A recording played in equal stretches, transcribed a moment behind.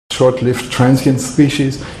short-lived transient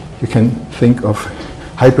species. You can think of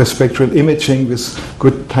hyperspectral imaging with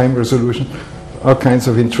good time resolution, all kinds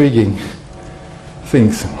of intriguing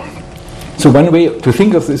things. So one way to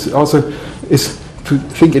think of this also is to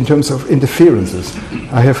think in terms of interferences.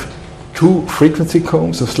 I have two frequency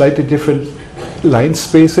combs of slightly different line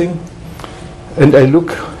spacing, and I look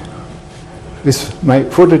with my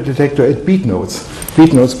photodetector at beat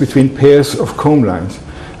nodes between pairs of comb lines.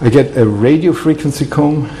 I get a radio frequency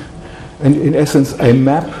comb, and in essence I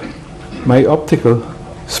map my optical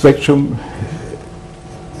spectrum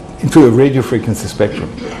into a radio frequency spectrum.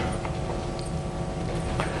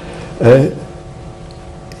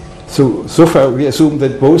 So far we assume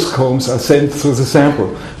that both combs are sent through the sample,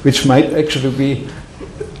 which might actually be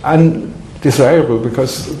undesirable,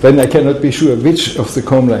 because then I cannot be sure which of the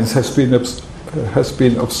comb lines has been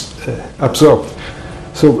absorbed.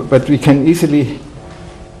 But we can easily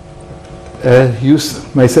use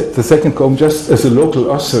the second comb just as a local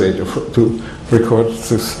oscillator to record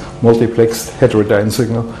this multiplexed heterodyne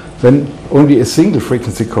signal. Then only a single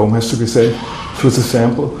frequency comb has to be sent through the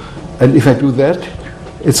sample. And if I do that,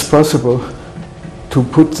 it's possible to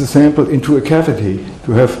put the sample into a cavity,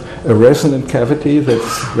 to have a resonant cavity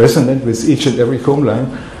that's resonant with each and every comb line.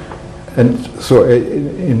 And so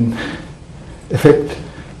in effect,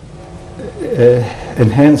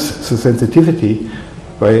 enhance the sensitivity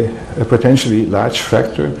by a potentially large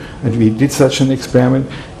factor. And we did such an experiment.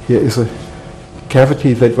 Here is a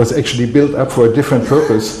cavity that was actually built up for a different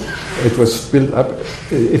purpose. It was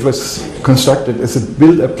constructed as a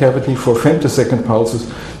build-up cavity for femtosecond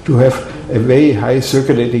pulses to have a very high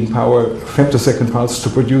circulating power femtosecond pulse to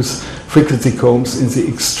produce frequency combs in the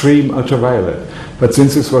extreme ultraviolet. But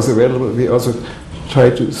since this was available, we also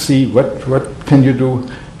tried to see what can you do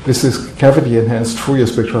with this cavity-enhanced Fourier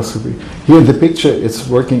spectroscopy. Here in the picture, it's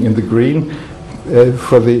working in the green.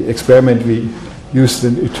 For the experiment, we used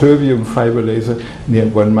an ytterbium fiber laser near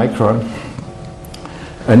 1 micron.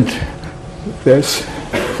 And there's,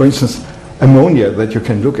 for instance, ammonia that you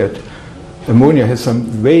can look at. Ammonia has some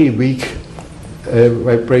very weak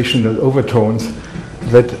vibrational overtones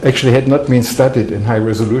that actually had not been studied in high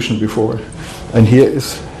resolution before. And here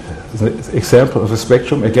is an example of a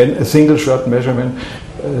spectrum. Again, a single shot measurement,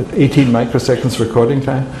 18 microseconds recording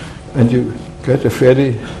time, and you get a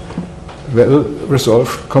fairly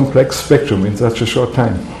well-resolved complex spectrum in such a short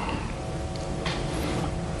time.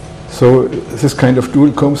 So this kind of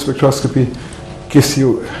dual comb spectroscopy gives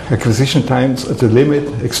you acquisition times at the limit,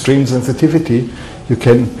 extreme sensitivity. You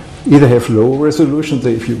can either have low resolution,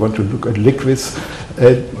 say if you want to look at liquids,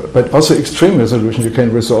 but also extreme resolution. You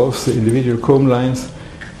can resolve the individual comb lines.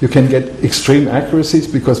 You can get extreme accuracies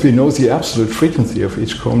because we know the absolute frequency of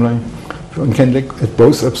each comb line. One can look at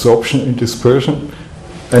both absorption and dispersion.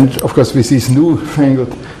 And of course, with these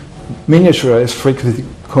newfangled miniaturized frequency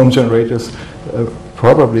comb generators,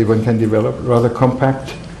 probably one can develop rather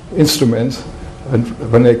compact instruments, and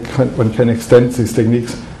one can extend these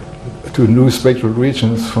techniques to new spectral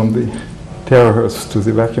regions from the terahertz to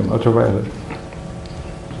the vacuum ultraviolet.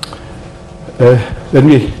 Let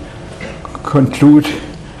me conclude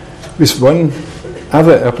with one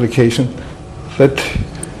other application that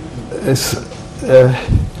is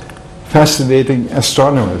fascinating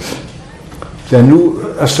astronomers. There are new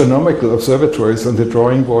astronomical observatories on the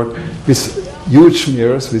drawing board with huge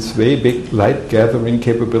mirrors with very big light gathering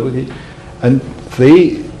capability, and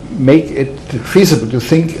they make it feasible to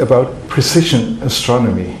think about precision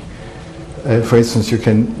astronomy. For instance, you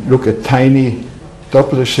can look at tiny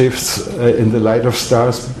Doppler shifts in the light of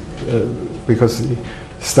stars because the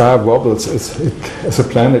star wobbles as a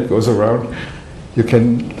planet goes around. You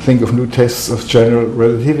can think of new tests of general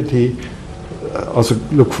relativity, also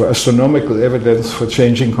look for astronomical evidence for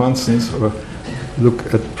changing constants, or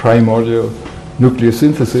look at primordial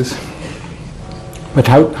nucleosynthesis. But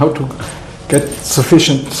how to get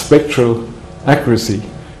sufficient spectral accuracy?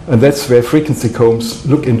 And that's where frequency combs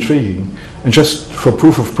look intriguing. And just for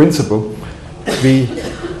proof of principle, we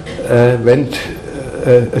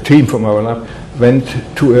a team from our lab went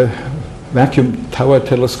to a vacuum tower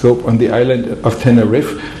telescope on the island of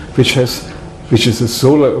Tenerife, which is a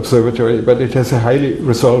solar observatory, but it has a highly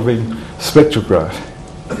resolving spectrograph.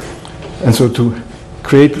 And so to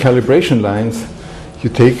create calibration lines, you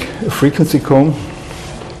take a frequency comb.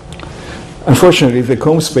 Unfortunately, the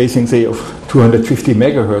comb spacing, say, of 250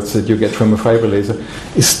 megahertz that you get from a fiber laser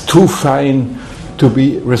is too fine to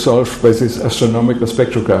be resolved by this astronomical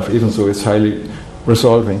spectrograph, even though it's highly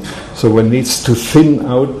resolving. So one needs to thin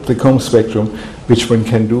out the comb spectrum, which one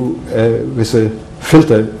can do with a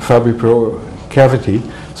filter Fabry-Perot cavity,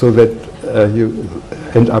 so that you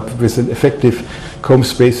end up with an effective comb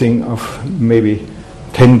spacing of maybe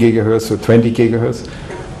 10 gigahertz or 20 gigahertz.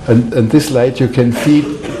 And this light you can feed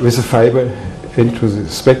with a fiber into the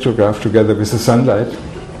spectrograph together with the sunlight.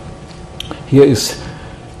 Here is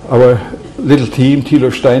our little team,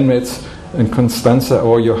 Thilo Steinmetz and Constanza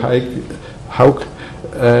Haug,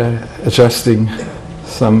 adjusting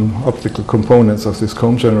some optical components of this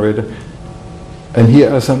comb generator. And here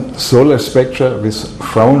are some solar spectra with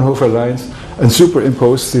Fraunhofer lines, and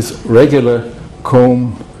superimpose this regular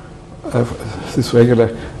comb, this regular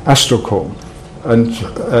astrocomb. And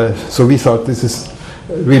so we thought this is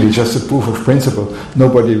really just a proof of principle.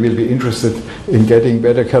 Nobody will be interested in getting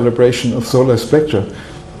better calibration of solar spectra.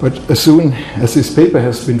 But as soon as this paper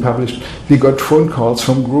has been published, we got phone calls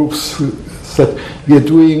from groups who said, we are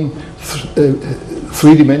doing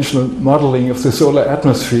three-dimensional modeling of the solar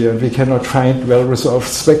atmosphere and we cannot find well-resolved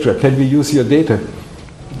spectra. Can we use your data?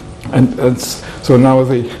 And so now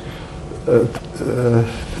the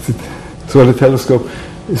solar telescope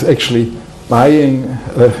is actually buying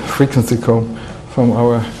a frequency comb from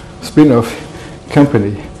our spin-off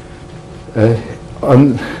company.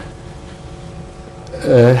 In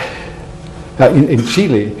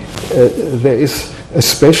Chile, there is a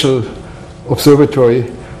special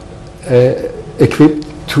observatory equipped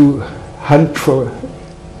to hunt for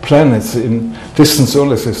planets in distant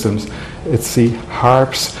solar systems. It's the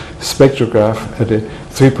HARPS spectrograph at a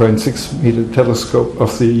 3.6 meter telescope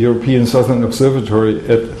of the European Southern Observatory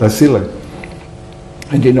at La Silla.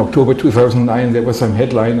 And in October 2009, there was some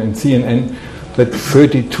headline in CNN that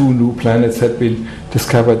 32 new planets had been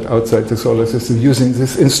discovered outside the solar system using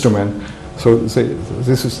this instrument. So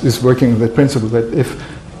this is working on the principle that if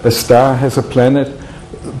a star has a planet,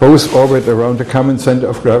 both orbit around a common center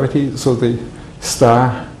of gravity, so the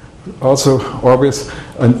star also orbits,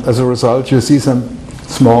 and as a result you see some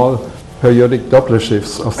small periodic Doppler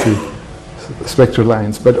shifts of the spectral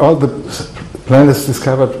lines. But all the planets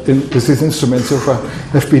discovered with this instrument so far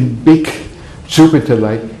have been big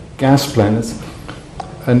Jupiter-like gas planets,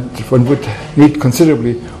 and one would need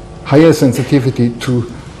considerably higher sensitivity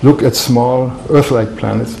to look at small Earth-like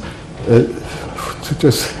planets to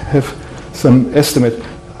just have some estimate.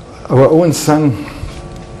 Our own sun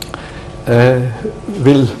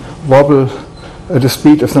will wobble at a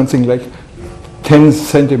speed of something like 10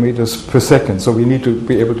 centimeters per second, so we need to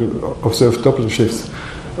be able to observe Doppler shifts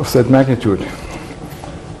of that magnitude.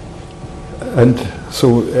 And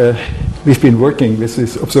so we've been working with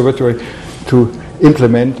this observatory to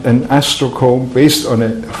implement an astrocomb based on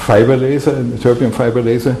a fiber laser, a terbium fiber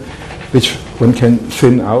laser, which one can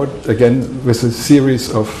thin out, again, with a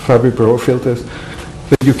series of Fabry-Perot filters,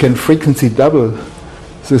 that you can frequency double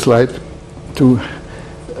this light to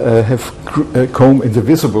have a comb in the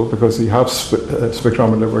visible, because the HARPS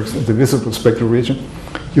spectrometer works in the visible spectral region.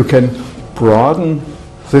 You can broaden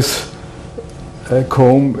this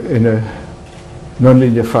comb in a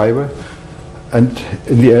nonlinear fiber, and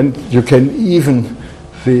in the end you can even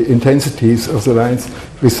the intensities of the lines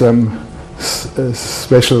with some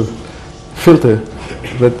special filter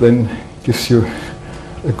that then gives you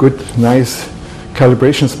a good, nice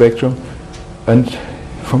calibration spectrum. And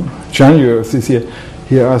from January of this year,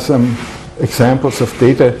 here are some examples of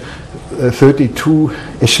data. 32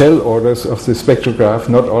 echelle orders of the spectrograph,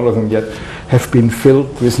 not all of them yet, have been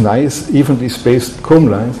filled with nice, evenly spaced comb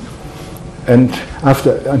lines. And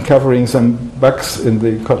after uncovering some bugs in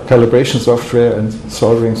the calibration software and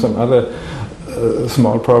solving some other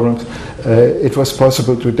small problems, it was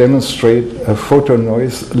possible to demonstrate a photon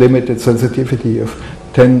noise limited sensitivity of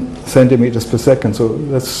 10 centimeters per second. So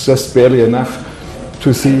that's just barely enough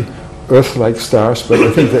to see Earth-like stars, but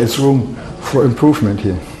I think there is room for improvement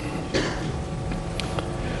here.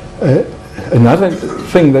 Another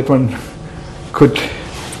thing that one could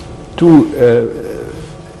do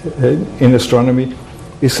in astronomy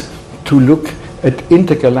is to look at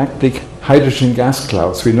intergalactic hydrogen gas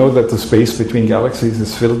clouds. We know that the space between galaxies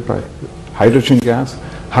is filled by hydrogen gas.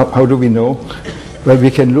 How do we know? Well,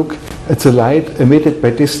 we can look at the light emitted by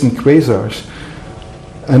distant quasars,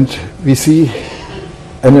 and we see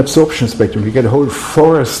an absorption spectrum. We get a whole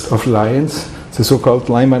forest of lines, the so-called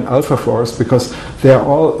Lyman alpha forest, because they are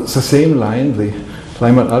all the same line, the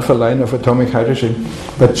Lyman alpha line of atomic hydrogen,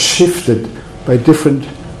 but shifted by different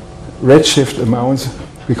redshift amounts,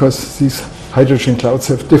 because these hydrogen clouds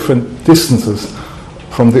have different distances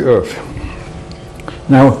from the Earth.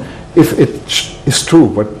 Now, if it is true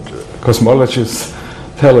what cosmologists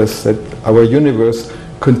tell us, that our universe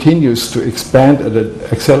continues to expand at an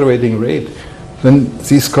accelerating rate, then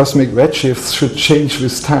these cosmic redshifts should change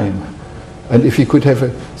with time. And if you could have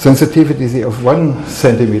a sensitivity of 1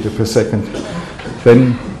 centimeter per second,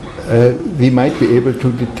 then we might be able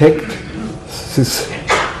to detect this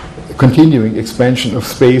continuing expansion of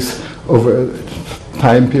space over a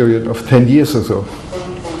time period of 10 years or so.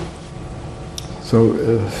 So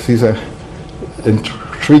these are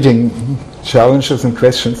intriguing challenges and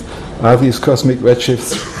questions. Are these cosmic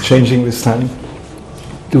redshifts changing with time?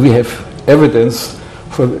 Do we have evidence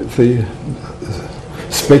for the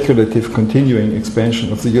speculative continuing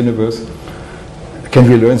expansion of the universe? Can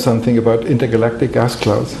we learn something about intergalactic gas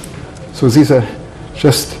clouds? So these are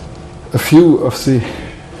just a few of the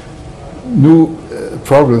new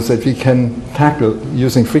problems that we can tackle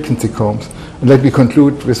using frequency combs. And let me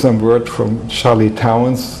conclude with some word from Charlie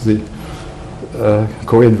Towns, the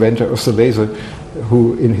co-inventor of the laser,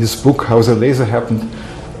 who in his book, How the Laser Happened,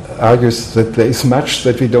 argues that there is much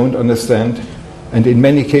that we don't understand, and in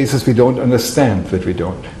many cases we don't understand that we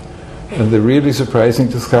don't. And the really surprising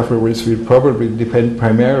discoveries will probably depend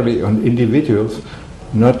primarily on individuals,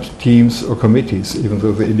 not teams or committees, even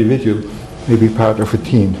though the individual may be part of a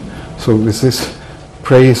team. So with this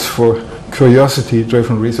praise for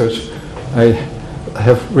curiosity-driven research, I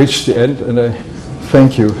have reached the end, and I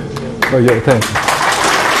thank you for your attention.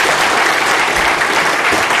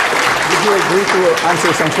 Would you agree to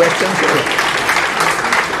answer some questions?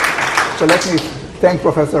 So let me thank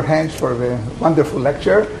Professor Hänsch for the wonderful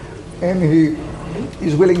lecture, and he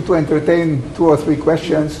is willing to entertain 2 or 3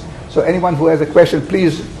 questions. So anyone who has a question,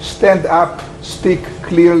 please stand up, speak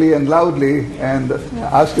clearly and loudly, and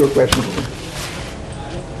ask your question.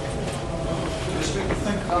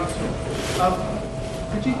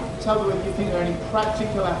 Could you tell me whether you think there are any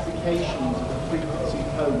practical applications of the frequency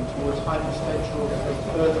cone towards hyperspectral,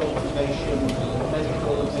 further observation,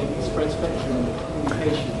 medical, maybe spread spectrum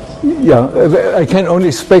communications? Yeah, I can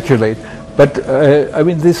only speculate, but I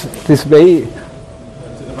mean this very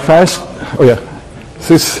fast. Oh yeah,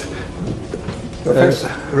 this. First,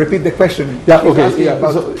 repeat the question. Yeah, okay. Yeah,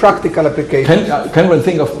 about so practical applications. Can one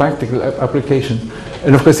think of practical application?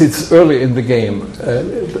 And of course, it's early in the game.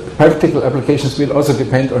 Practical applications will also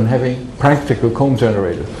depend on having practical comb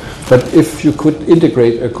generators. But if you could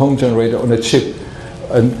integrate a comb generator on a chip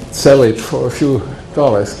and sell it for a few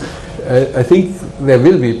dollars, I think there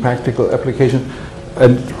will be practical application.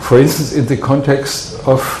 And for instance, in the context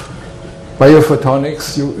of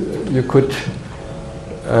biophotonics, you could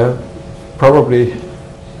probably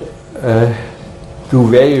do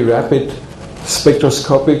very rapid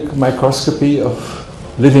spectroscopic microscopy of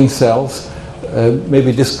living cells,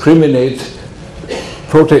 maybe discriminate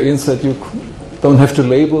proteins that you don't have to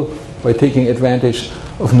label by taking advantage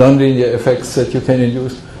of nonlinear effects that you can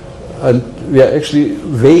induce. And we are actually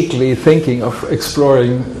vaguely thinking of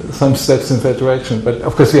exploring some steps in that direction, but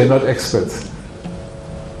of course we are not experts.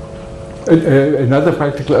 Another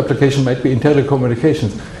practical application might be in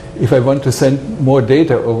telecommunications. If I want to send more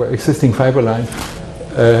data over existing fiber line,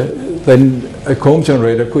 then a comb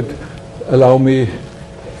generator could allow me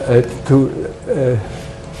to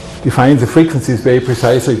define the frequencies very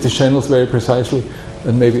precisely, the channels very precisely,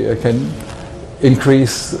 and maybe I can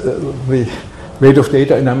increase the rate of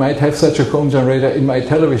data. And I might have such a comb generator in my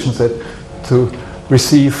television set to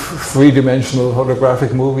receive 3-dimensional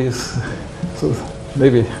holographic movies. So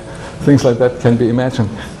maybe things like that can be imagined.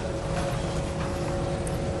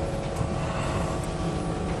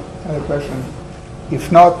 Another question?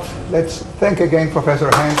 If not, let's thank again Professor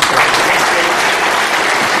Hänsch.